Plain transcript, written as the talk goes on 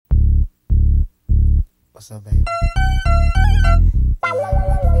What's up, baby? Yeah, I'm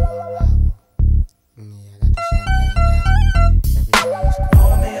waiting for your arrival. Yeah, I got the champagne now. Everything is cool.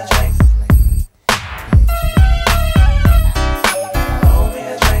 Pour me a drink. Pour me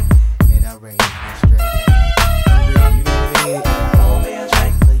a drink. And I'm ready to get straight up. You know what I mean? Pour me a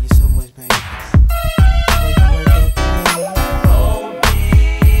drink. I love you so much, baby. Wait, you work that thing? Pour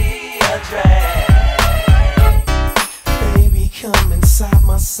me a drink. Baby, come inside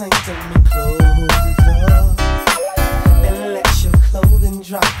my sanctum and close the door, and let your clothing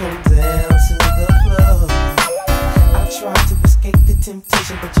drop on down to the floor. I tried to escape the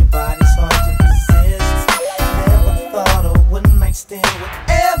temptation, but your body's hard to resist. Never thought a one night stand would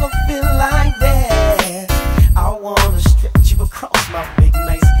ever feel like this. I wanna stretch you across my big,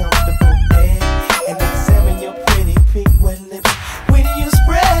 nice, comfortable bed and examine your pretty pink wet lips when you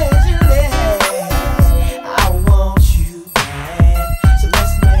spread your legs. I want you bad, so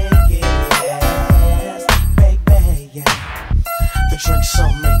let's make it last, baby, yeah. The drink's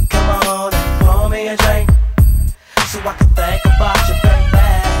on me, Come on and pour me a drink, so I can think about you, baby.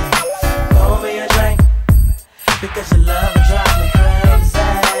 Pour me a drink, because your love drives me crazy.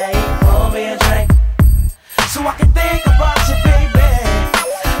 Pour me a drink, so I can think about you, baby.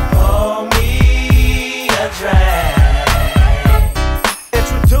 Pour me a drink.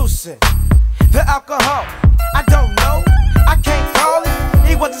 introducing the alcohol. I don't know, I can't call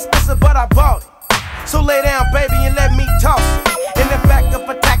it. It was expensive, but I bought it. So lay down, baby, and let me toss it. In the back of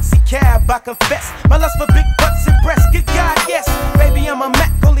a taxi cab, I confess my lust for big butts and breasts. Good God, yes, baby, I'm a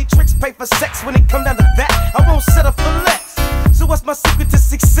Mac. Only tricks pay for sex. When it come down to that, I won't settle for less. So what's my secret to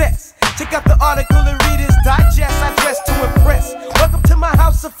success? Check out the article and Reader's Digest. I dress to impress. Welcome to my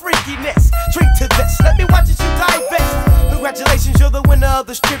house of freakiness. Drink to this, let me watch as you divest. Congratulations, you're the winner of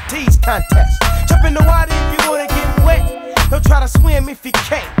the striptease contest. Jump in the water if you wanna get wet. Don't try to swim if you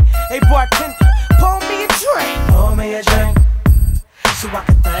can't. Hey bartender, pour me a drink. Pour me a drink, so I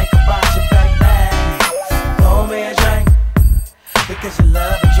can think about you, baby. Pour me a drink, because your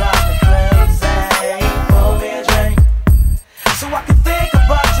love drives me crazy. Pour me a drink, so I can think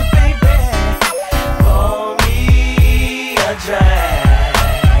about you, baby. Pour me a drink.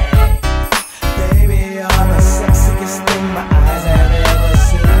 Baby, you're the sexiest thing my eyes have ever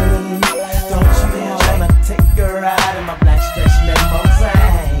seen. Don't you wanna take a ride in my black stretch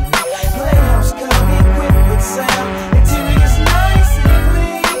limousine? Playhouse come equipped with sound. Interior's nice and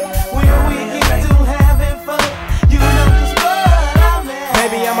clean. When we get to having fun, you know just what I mean.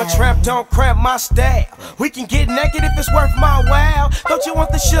 Baby, I'm a tramp, don't cramp my style. We can get naked if it's worth my while. Don't you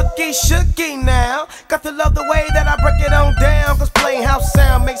want the shooky now? Got to love the way that I break it on down. Cause Playhouse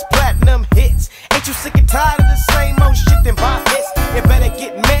sound makes platinum hits. Ain't you sick and tired of the same old shit? Then buy this. You better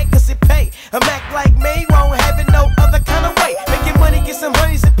get mad cause it pay. A Mac like me won't have it no other kind of way. Making money, get some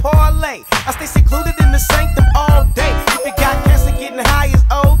honeys and parlay. I